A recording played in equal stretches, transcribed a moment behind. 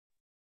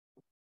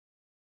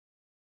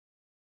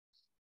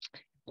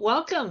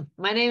Welcome.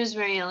 My name is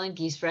Merri Ellen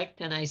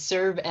Giesbrecht, and I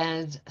serve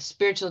as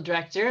spiritual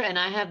director. And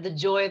I have the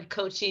joy of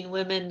coaching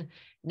women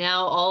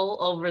now all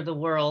over the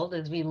world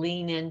as we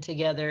lean in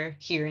together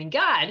here in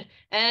God.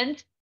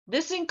 And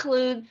this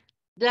includes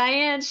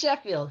Diane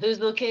Sheffield,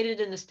 who's located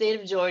in the state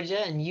of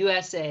Georgia in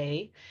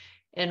USA.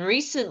 And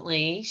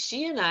recently,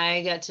 she and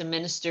I got to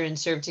minister and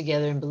serve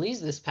together in Belize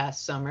this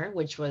past summer,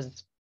 which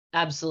was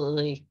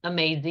absolutely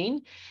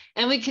amazing.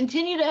 And we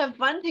continue to have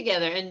fun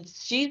together. And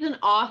she's an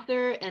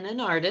author and an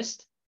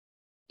artist.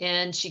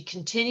 And she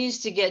continues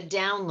to get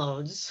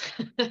downloads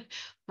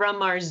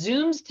from our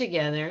Zooms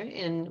together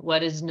in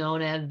what is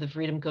known as the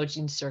Freedom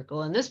Coaching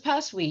Circle. And this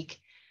past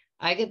week,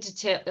 I get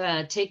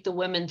to take the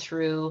women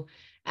through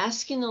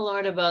asking the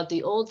Lord about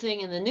the old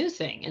thing and the new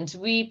thing. And so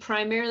we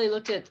primarily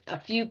looked at a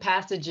few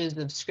passages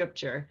of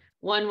scripture.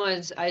 One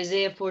was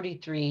Isaiah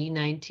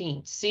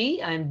 43:19.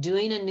 See, I'm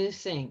doing a new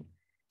thing.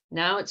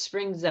 Now it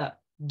springs up.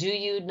 Do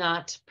you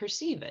not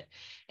perceive it?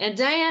 And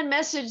Diane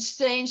messaged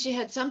saying she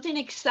had something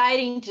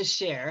exciting to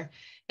share.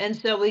 And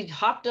so we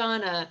hopped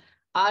on a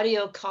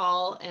audio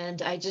call,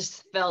 and I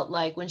just felt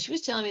like when she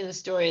was telling me the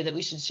story that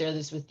we should share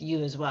this with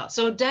you as well.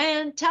 So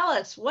Diane, tell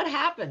us what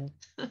happened.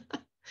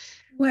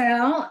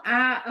 Well,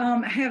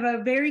 I have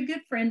a very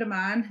good friend of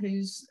mine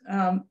whose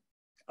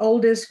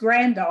oldest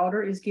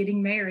granddaughter is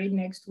getting married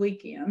next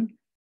weekend.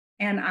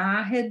 And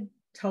I had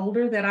told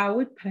her that I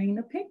would paint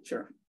a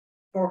picture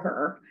for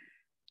her.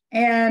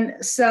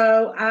 And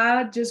so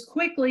I just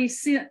quickly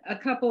sent a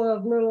couple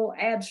of little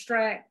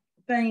abstract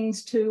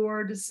things to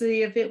her to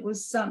see if it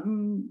was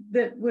something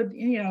that would,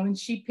 and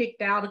she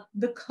picked out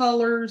the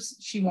colors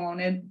she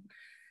wanted.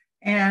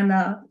 And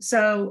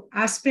so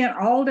I spent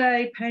all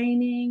day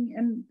painting,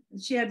 and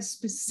she had a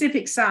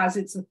specific size.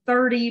 It's a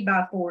 30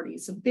 by 40.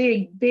 It's a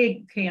big,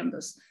 big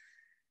canvas.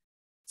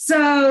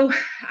 So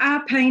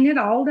I painted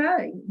all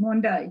day,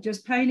 one day,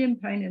 just painting.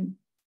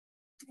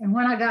 And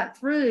when I got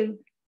through,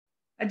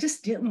 I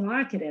just didn't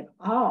like it at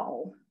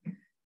all.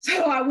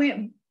 So I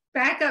went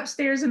back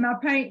upstairs in my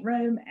paint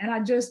room, and I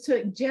just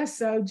took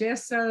gesso.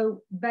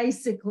 Gesso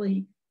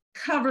basically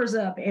covers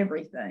up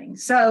everything.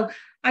 So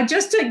I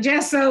just took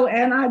gesso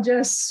and I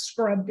just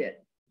scrubbed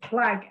it.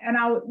 And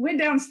I went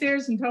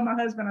downstairs and told my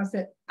husband, I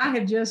said, I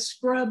have just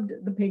scrubbed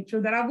the picture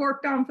that I've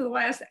worked on for the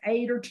last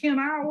 8 or 10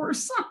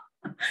 hours.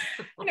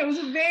 It was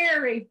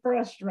very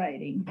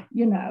frustrating,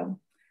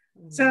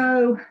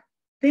 So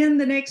then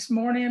the next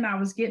morning, I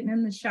was getting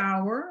in the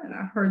shower, and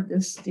I heard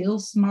this still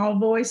small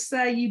voice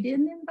say, you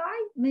didn't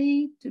invite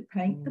me to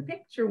paint the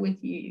picture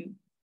with you.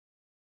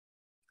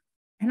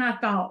 And I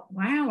thought,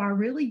 wow, I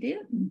really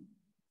didn't.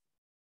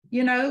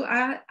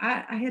 I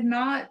had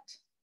not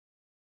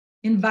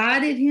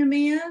invited him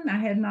in. I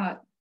had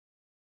not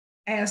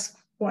asked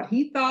what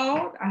he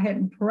thought. I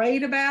hadn't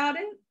prayed about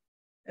it.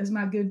 As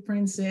my good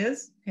friend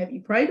says, have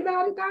you prayed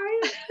about it,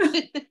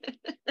 Diane?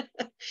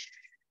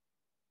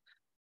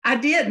 I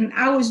didn't.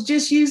 I was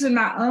just using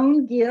my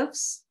own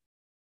gifts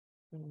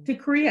to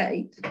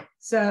create.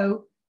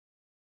 So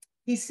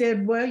he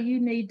said, well, you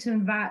need to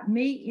invite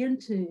me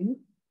into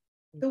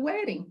the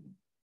wedding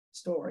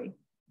story.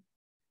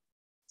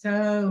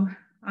 So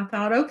I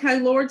thought, okay,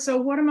 Lord, so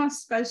what am I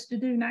supposed to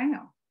do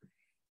now?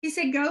 He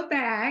said, go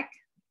back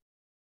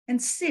and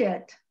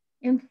sit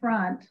in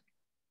front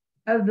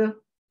of the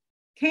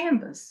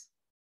canvas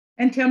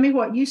and tell me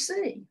what you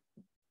see.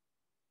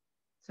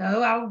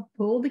 So I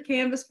pulled the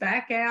canvas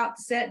back out,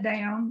 sat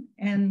down,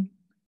 and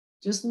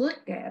just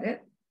looked at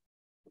it.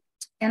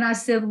 And I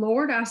said,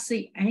 Lord, I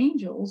see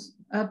angels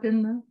up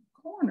in the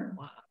corner.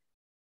 Wow.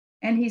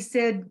 And he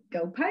said,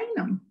 go paint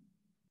them.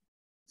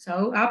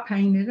 So I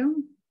painted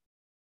them.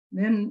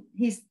 Then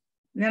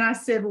I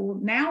said, well,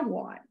 now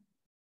what?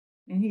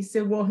 And he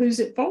said, well,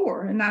 who's it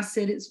for? And I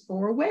said, it's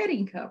for a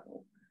wedding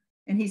couple.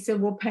 And he said,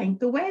 well,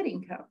 paint the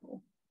wedding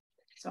couple.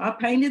 So I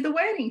painted the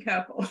wedding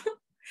couple.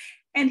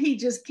 And he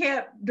just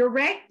kept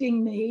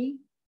directing me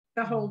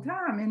the whole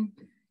time.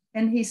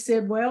 And he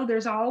said, well,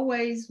 there's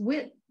always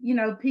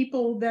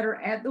people that are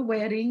at the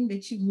wedding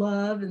that you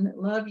love and that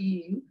love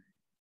you.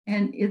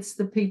 And it's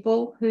the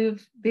people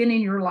who've been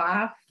in your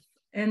life.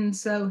 And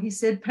so he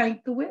said,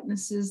 paint the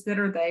witnesses that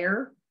are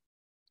there,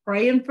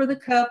 praying for the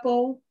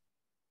couple.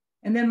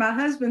 And then my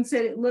husband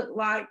said it looked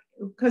like,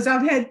 because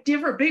I've had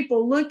different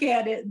people look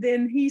at it,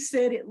 then he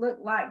said it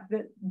looked like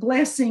that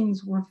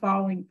blessings were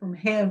falling from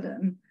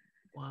heaven.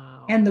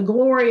 Wow. And the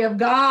glory of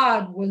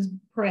God was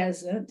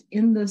present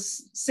in the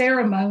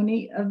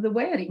ceremony of the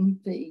wedding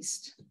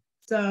feast.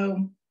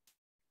 So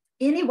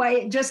anyway,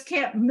 it just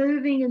kept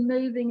moving and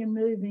moving and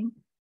moving.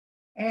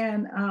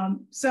 And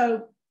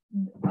so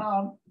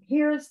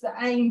here's the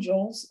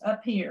angels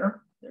up here.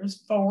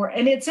 There's 4,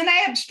 and it's an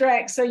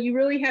abstract, so you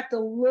really have to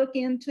look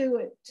into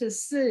it to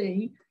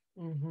see.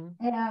 Mm-hmm.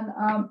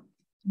 And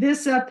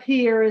this up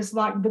here is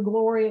like the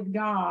glory of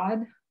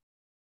God,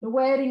 the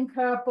wedding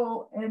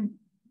couple, and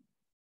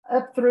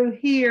up through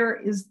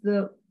here is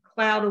the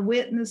cloud of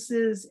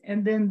witnesses,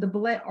 and then the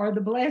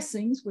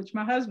blessings, which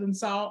my husband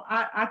saw.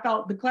 I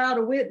thought the cloud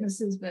of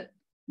witnesses, but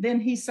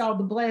then he saw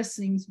the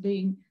blessings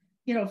being,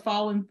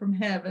 falling from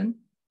heaven.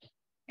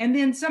 And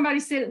then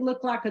somebody said it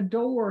looked like a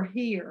door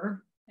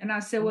here. And I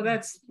said, well,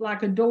 that's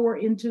like a door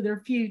into their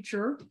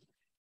future.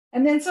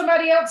 And then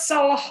somebody else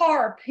saw a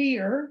harp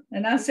here.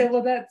 And I said,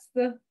 well, that's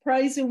the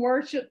praise and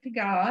worship to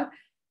God.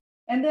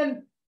 And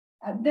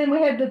then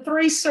we had the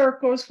three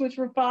circles, which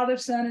were Father,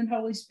 Son, and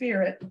Holy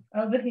Spirit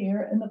over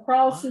here, and the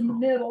cross in the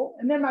middle.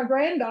 And then my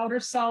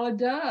granddaughter saw a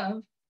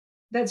dove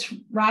that's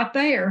right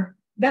there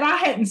that I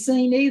hadn't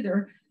seen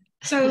either.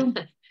 So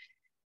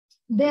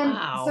then,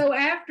 so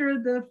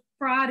after the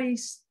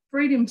Friday's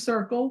Freedom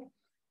Circle,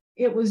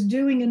 it was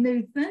doing a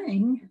new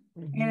thing.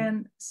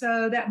 And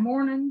so that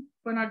morning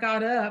when I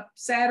got up,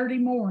 Saturday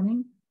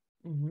morning,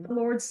 the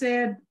Lord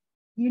said,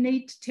 you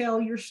need to tell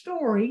your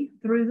story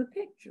through the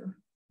picture.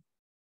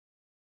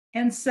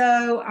 And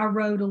so I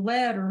wrote a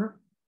letter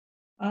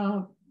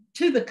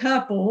to the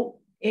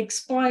couple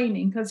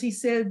explaining, because he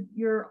said,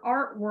 your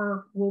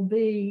artwork will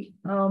be,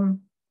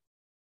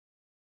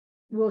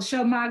 will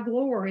show my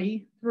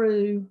glory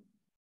through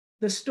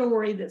the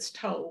story that's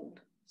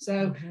told.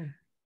 So,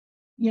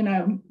 you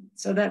know,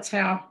 so that's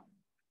how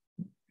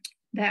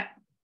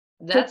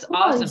that's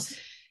awesome.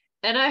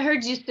 And I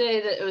heard you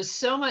say that it was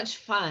so much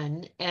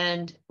fun,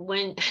 and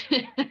when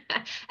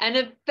and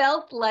it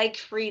felt like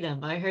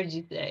freedom. I heard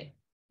you say.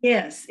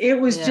 Yes, it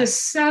was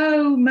just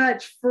so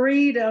much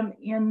freedom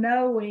in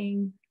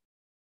knowing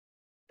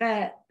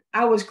that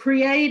I was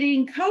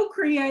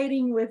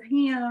co-creating with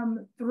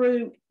him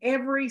through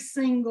every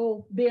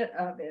single bit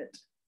of it.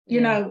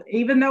 You know,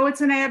 even though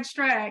it's an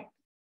abstract,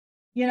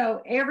 you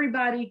know,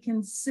 everybody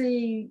can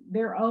see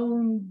their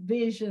own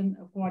vision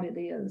of what it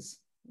is.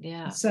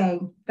 Yeah.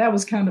 So that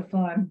was kind of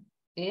fun.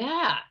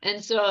 Yeah.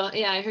 And so,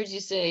 I heard you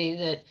say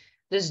that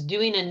this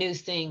doing a new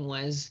thing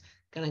was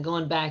kind of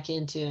going back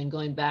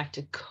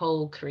to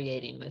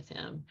co-creating with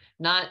him,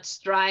 not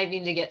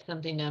striving to get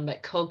something done,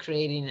 but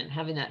co-creating and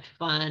having that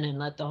fun and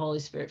let the Holy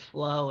Spirit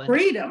flow. And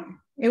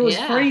freedom. It was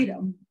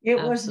freedom. It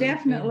was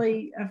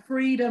definitely a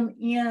freedom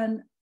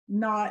in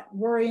not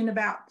worrying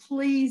about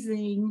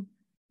pleasing,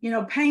 you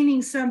know,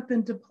 painting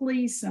something to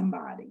please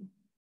somebody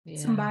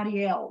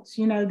else,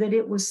 you know, that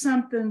it was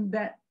something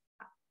that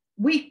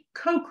we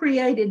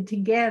co-created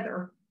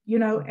together, you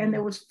know, and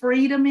there was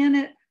freedom in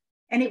it,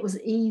 and it was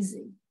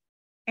easy,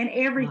 and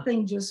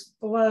everything just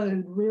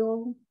flowed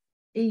real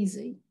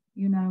easy,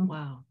 you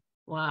know.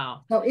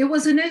 Wow. So it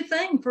was a new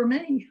thing for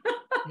me.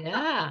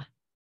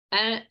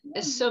 And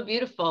it's so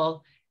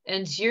beautiful.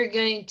 And you're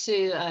going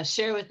to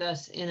share with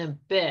us in a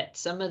bit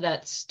some of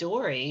that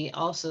story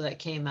also that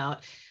came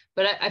out.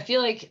 But I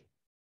feel like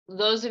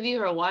those of you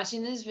who are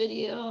watching this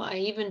video, I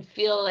even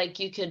feel like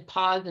you could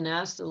pause and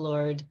ask the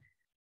Lord,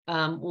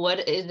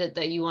 what is it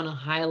that you want to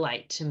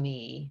highlight to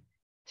me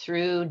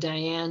through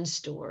Diane's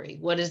story?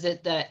 What is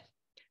it that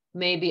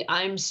maybe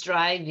I'm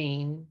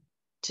striving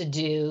to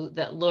do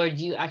that, Lord,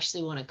 you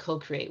actually want to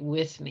co-create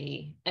with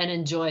me and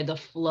enjoy the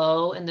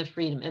flow and the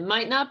freedom? It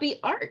might not be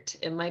art.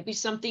 It might be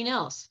something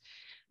else.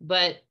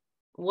 But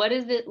what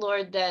is it,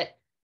 Lord, that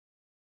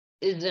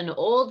is an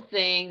old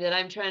thing that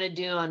I'm trying to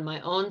do on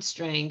my own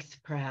strength,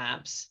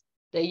 perhaps,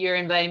 that you're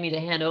inviting me to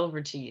hand over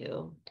to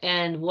you?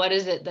 And what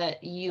is it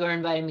that you are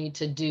inviting me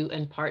to do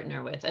and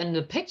partner with? And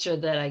the picture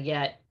that I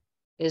get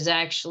is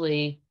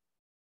actually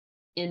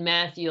in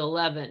Matthew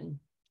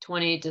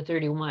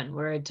 11:28-31,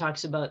 where it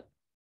talks about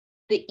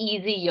the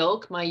easy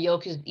yoke. My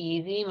yoke is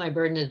easy, my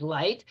burden is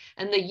light.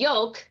 And the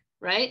yoke,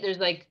 right? There's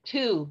like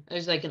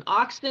an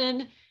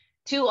oxen,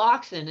 two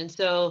oxen. And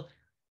so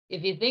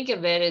if you think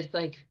of it, it's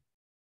like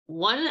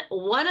one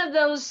of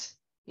those,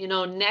 you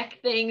know, neck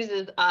things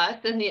is us,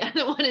 and the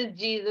other one is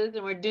Jesus,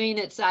 and we're doing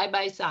it side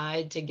by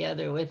side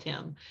together with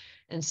him.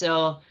 And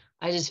so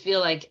I just feel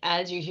like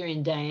as you're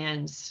hearing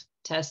Diane's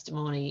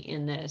testimony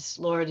in this,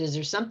 Lord, is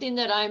there something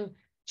that I'm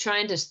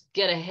trying to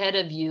get ahead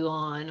of you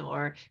on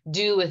or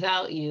do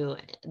without you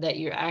that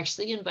you're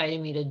actually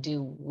inviting me to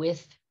do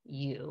with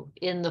you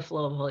in the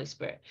flow of Holy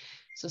Spirit?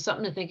 So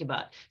something to think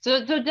about.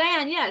 So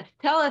Diane,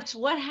 tell us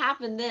what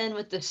happened then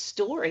with the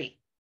story.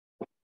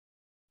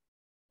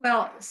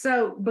 Well,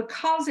 so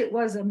because it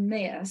was a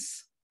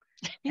mess,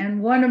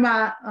 and one of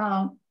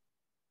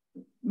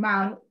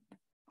my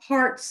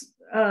heart's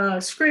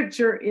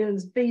scripture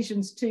is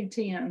Ephesians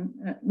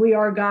 2:10. We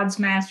are God's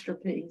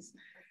masterpiece.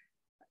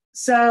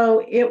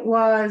 So it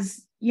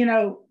was, you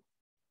know,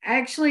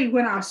 actually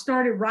when I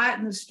started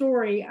writing the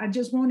story, I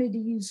just wanted to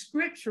use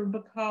scripture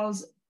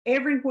because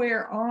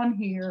everywhere on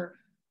here,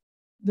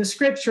 the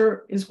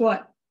scripture is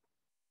what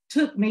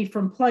took me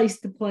from place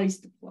to place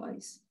to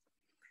place.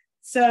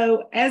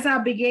 So as I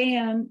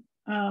began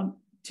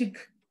to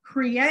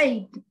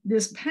create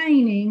this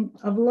painting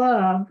of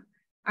love,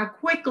 I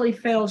quickly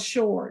fell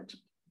short.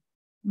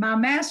 My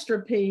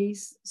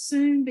masterpiece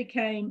soon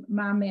became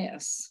my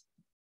mess.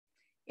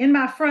 In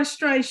my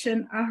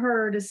frustration, I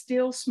heard a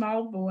still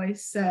small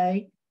voice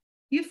say,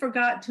 "You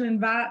forgot to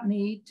invite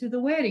me to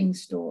the wedding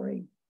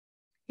story."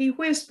 He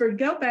whispered,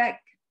 "Go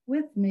back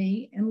with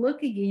me and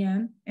look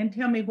again and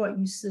tell me what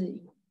you see."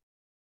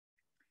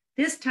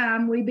 This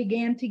time we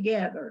began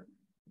together,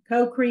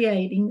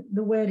 co-creating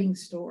the wedding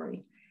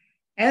story.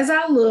 As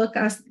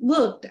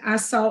I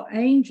saw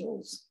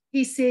angels.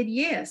 He said,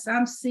 yes,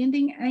 I'm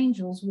sending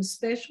angels with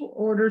special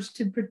orders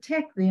to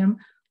protect them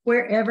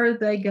wherever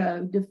they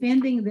go,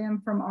 defending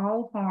them from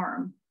all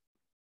harm.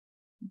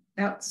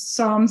 That's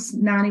Psalms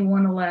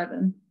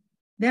 91:11.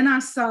 Then I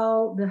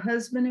saw the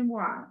husband and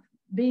wife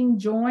being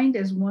joined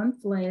as one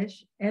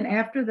flesh, and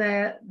after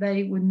that,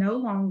 they would no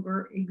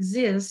longer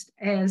exist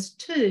as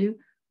two,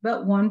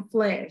 but one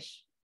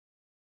flesh.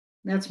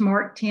 That's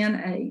Mark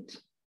 10:8.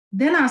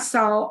 Then I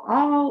saw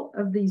all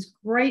of these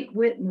great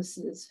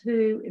witnesses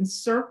who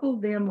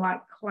encircled them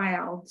like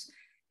clouds.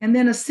 And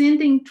then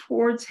ascending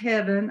towards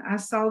heaven, I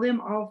saw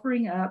them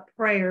offering up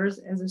prayers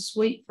as a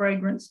sweet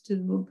fragrance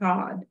to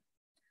God.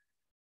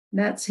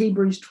 That's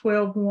Hebrews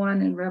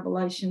 12:1 and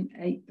Revelation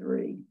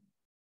 8:3.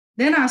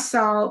 Then I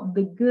saw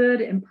the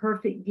good and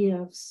perfect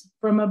gifts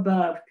from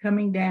above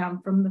coming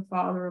down from the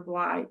Father of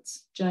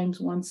lights, James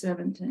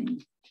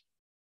 1:17.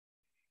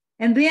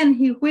 And then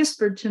he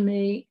whispered to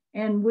me,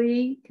 and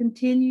we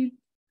continued,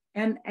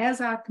 and as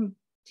I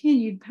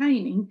continued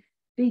painting,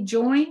 be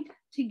joined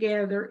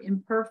together in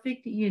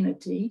perfect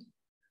unity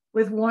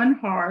with one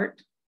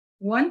heart,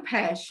 one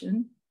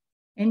passion,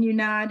 and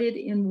united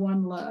in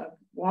one love.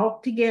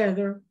 Walk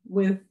together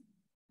with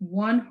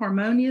one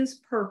harmonious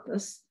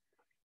purpose,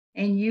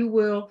 and you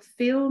will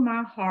fill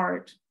my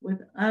heart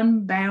with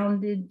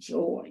unbounded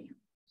joy.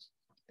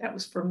 That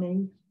was for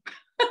me.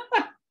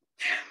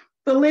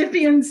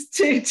 Philippians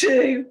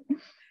 2:2.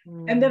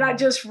 And then I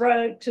just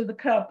wrote to the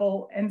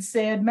couple and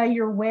said, may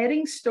your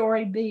wedding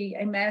story be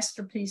a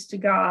masterpiece to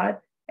God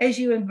as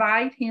you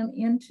invite him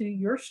into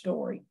your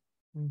story.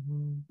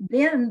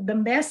 Then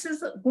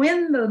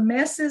when the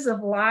messes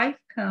of life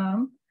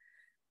come,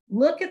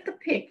 look at the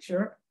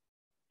picture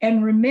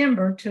and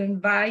remember to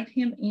invite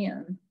him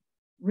in.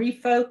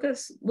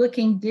 Refocus,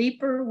 looking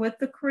deeper with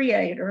the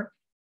Creator.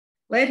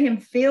 Let him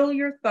fill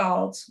your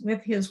thoughts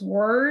with his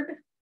word,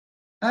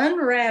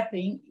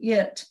 unwrapping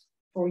it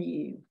for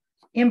you,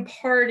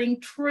 imparting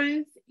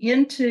truth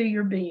into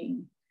your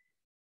being.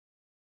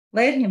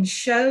 Let him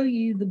show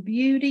you the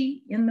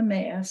beauty in the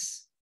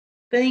mess,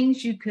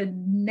 things you could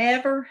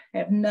never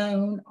have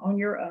known on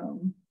your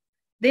own.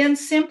 Then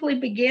simply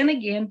begin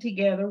again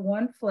together,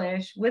 one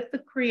flesh with the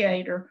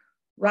Creator,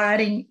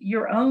 writing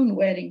your own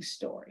wedding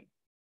story.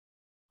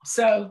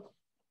 So,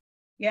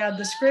 yeah,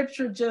 the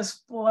scripture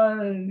just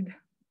flowed.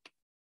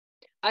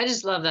 I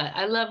just love that.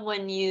 I love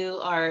when you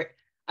are,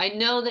 I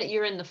know that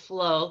you're in the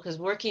flow, because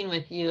working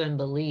with you in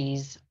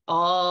Belize,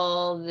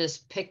 all this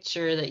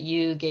picture that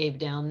you gave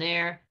down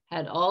there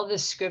had all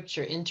this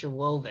scripture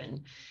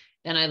interwoven,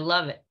 and I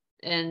love it.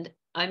 And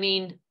I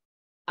mean,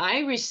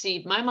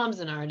 my mom's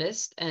an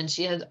artist, and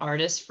she has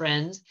artist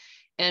friends,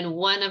 and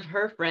one of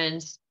her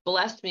friends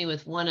blessed me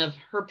with one of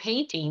her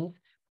paintings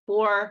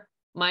for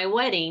my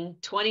wedding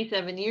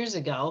 27 years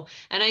ago,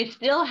 and I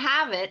still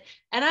have it.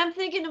 And I'm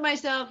thinking to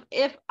myself,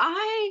 if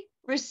I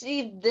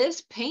received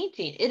this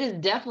painting, it is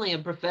definitely a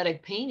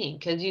prophetic painting,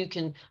 because you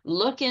can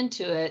look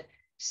into it,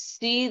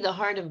 see the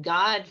heart of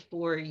God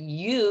for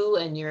you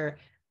and your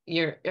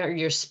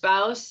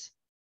spouse,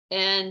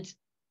 and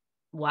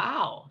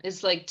wow,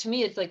 it's like, to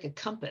me, it's like a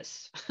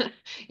compass.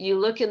 You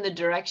look in the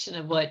direction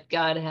of what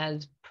God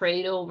has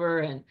prayed over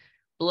and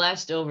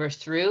blessed over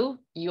through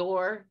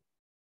your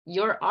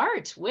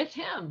art with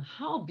him.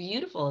 How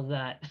beautiful is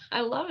that?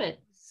 I love it.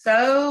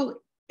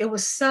 So it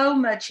was so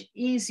much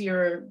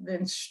easier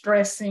than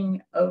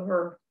stressing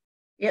over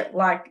it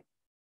like,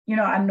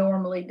 I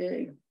normally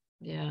do.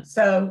 Yeah.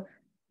 So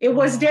it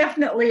was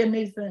definitely a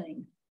new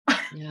thing.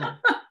 Yeah.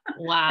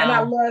 Wow. And I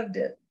loved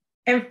it.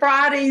 And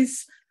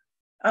Friday's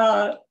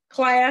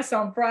class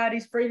on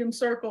Friday's Freedom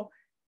Circle,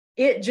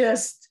 it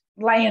just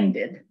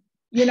landed.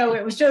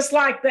 It was just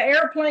like the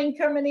airplane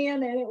coming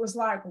in, and it was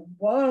like,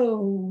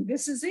 whoa,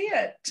 this is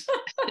it.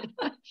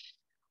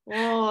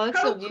 Oh,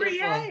 that's so beautiful.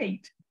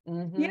 Co-create.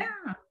 Yeah.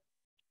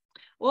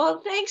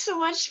 Well, thanks so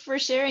much for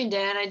sharing,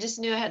 Dan. I just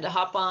knew I had to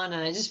hop on,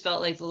 and I just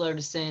felt like the Lord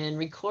was saying,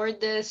 record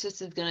this.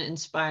 This is going to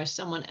inspire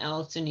someone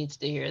else who needs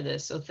to hear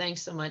this. So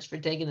thanks so much for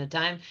taking the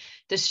time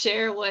to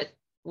share what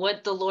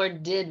the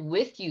Lord did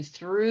with you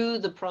through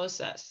the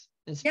process.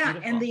 It's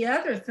beautiful. And the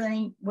other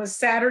thing was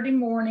Saturday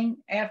morning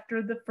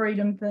after the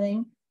freedom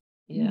thing,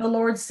 the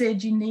Lord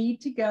said you need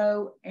to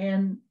go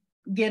and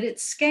get it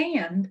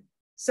scanned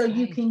so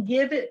you can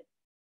give it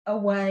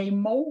away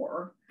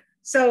more.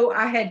 So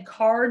I had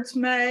cards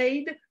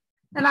made,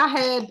 and I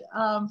had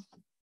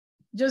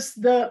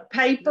just the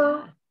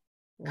paper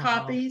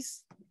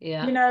copies.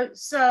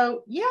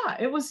 So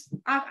it was,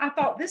 I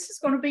thought, this is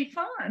going to be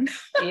fun.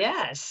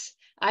 Yes,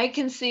 I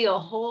can see a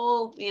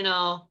whole,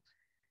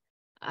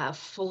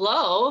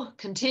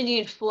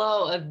 continued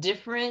flow of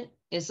different,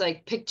 it's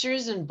like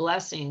pictures and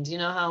blessings. You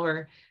know how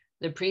we're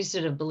the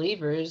priesthood of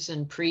believers,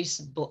 and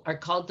priests are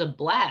called to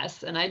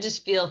bless. And I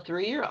just feel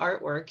through your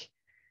artwork,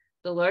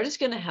 the Lord is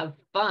going to have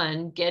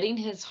fun getting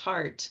his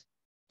heart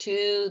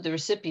to the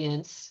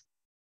recipients.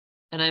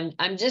 And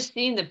I'm just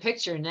seeing the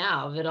picture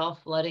now of it all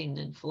flooding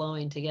and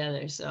flowing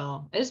together.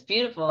 So it's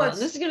beautiful. And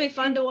this is going to be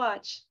fun to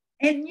watch.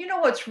 And you know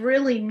what's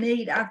really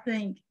neat, I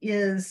think,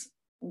 is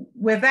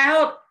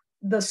without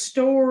the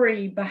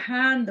story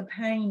behind the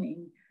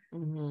painting,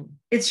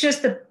 it's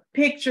just a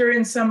picture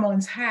in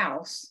someone's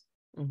house.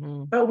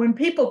 But when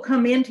people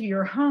come into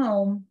your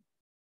home,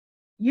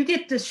 you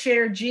get to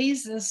share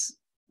Jesus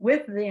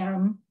with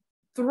them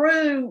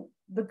through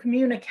the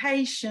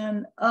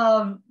communication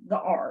of the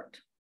art.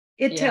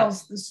 It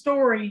tells the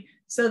story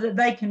so that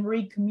they can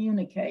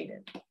recommunicate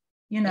it,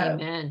 you know.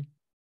 Amen.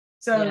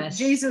 So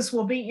Jesus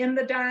will be in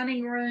the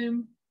dining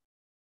room,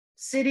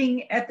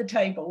 sitting at the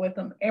table with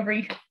them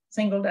every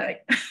single day.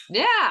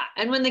 Yeah.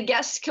 And when the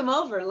guests come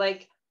over,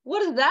 like,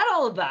 what is that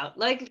all about?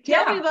 Like,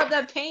 tell me about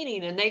that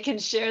painting, and they can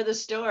share the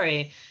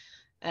story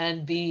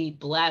and be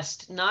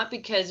blessed, not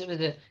because it was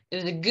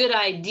a good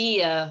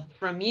idea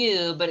from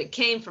you, but it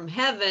came from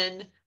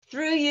heaven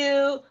through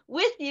you,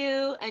 with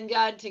you, and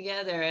God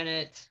together. And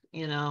it's,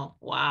 you know,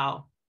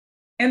 wow.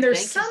 And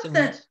there's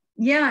something,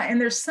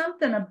 and there's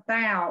something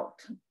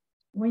about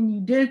when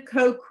you do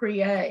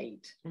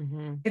co-create,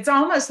 it's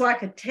almost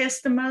like a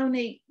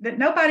testimony that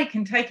nobody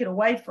can take it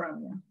away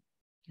from you.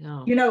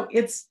 No. You know,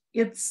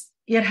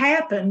 it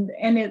happened,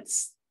 and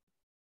it's,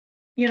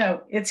 you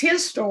know, it's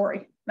his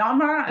story, not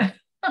mine.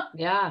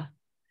 Yeah,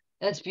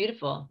 that's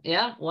beautiful.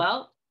 Yeah,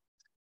 well,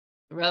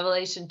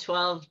 Revelation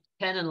 12,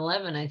 10, and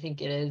 11, I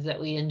think it is, that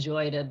we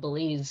enjoy to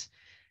believe.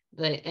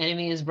 The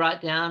enemy is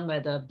brought down by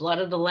the blood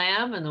of the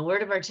Lamb and the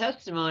word of our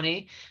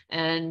testimony.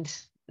 And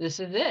this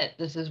is it.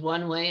 This is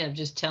one way of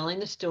just telling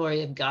the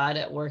story of God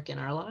at work in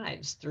our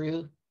lives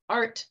through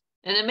art.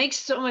 And it makes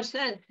so much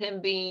sense,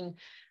 him being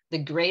the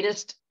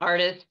greatest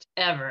artist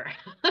ever.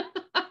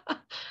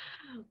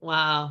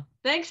 Wow.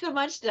 Thanks so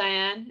much,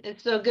 Diane.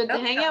 It's so good to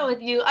hang out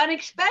with you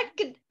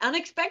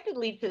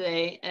unexpectedly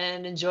today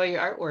and enjoy your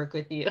artwork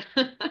with you.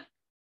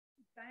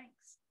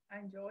 Thanks. I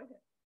enjoyed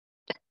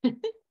it.